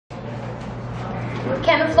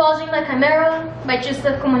Camouflaging the Chimera by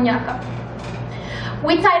Joseph Comunyaca.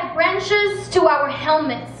 We tied branches to our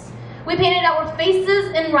helmets. We painted our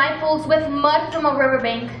faces and rifles with mud from a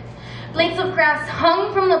riverbank. Blades of grass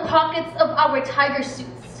hung from the pockets of our tiger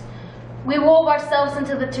suits. We wove ourselves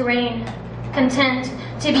into the terrain, content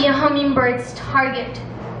to be a hummingbird's target.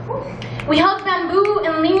 We held bamboo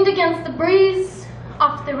and leaned against the breeze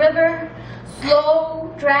off the river,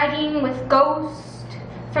 slow dragging with ghosts.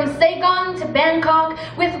 From Saigon to Bangkok,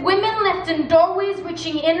 with women left in doorways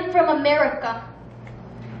reaching in from America.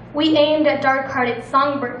 We aimed at dark-hearted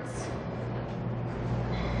songbirds.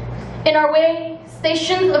 In our way,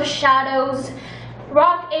 stations of shadows,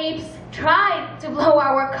 rock apes tried to blow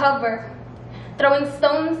our cover, throwing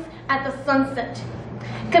stones at the sunset.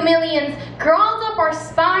 Chameleons crawled up our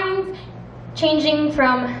spines, changing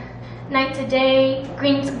from night to day,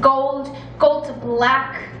 green to gold, gold to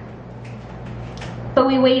black. But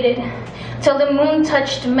we waited till the moon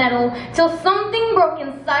touched metal, till something broke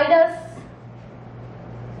inside us.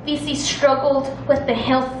 VC struggled with the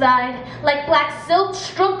hillside, like black silk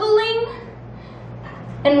struggling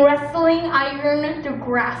and wrestling iron through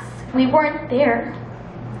grass. We weren't there.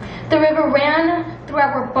 The river ran through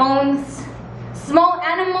our bones. Small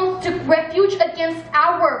animals took refuge against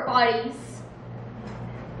our bodies.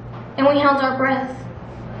 And we held our breath,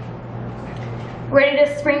 ready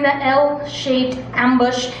to spring the L-shaped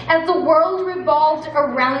ambush as the world revolved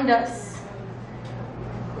around us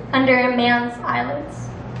under a man's eyelids.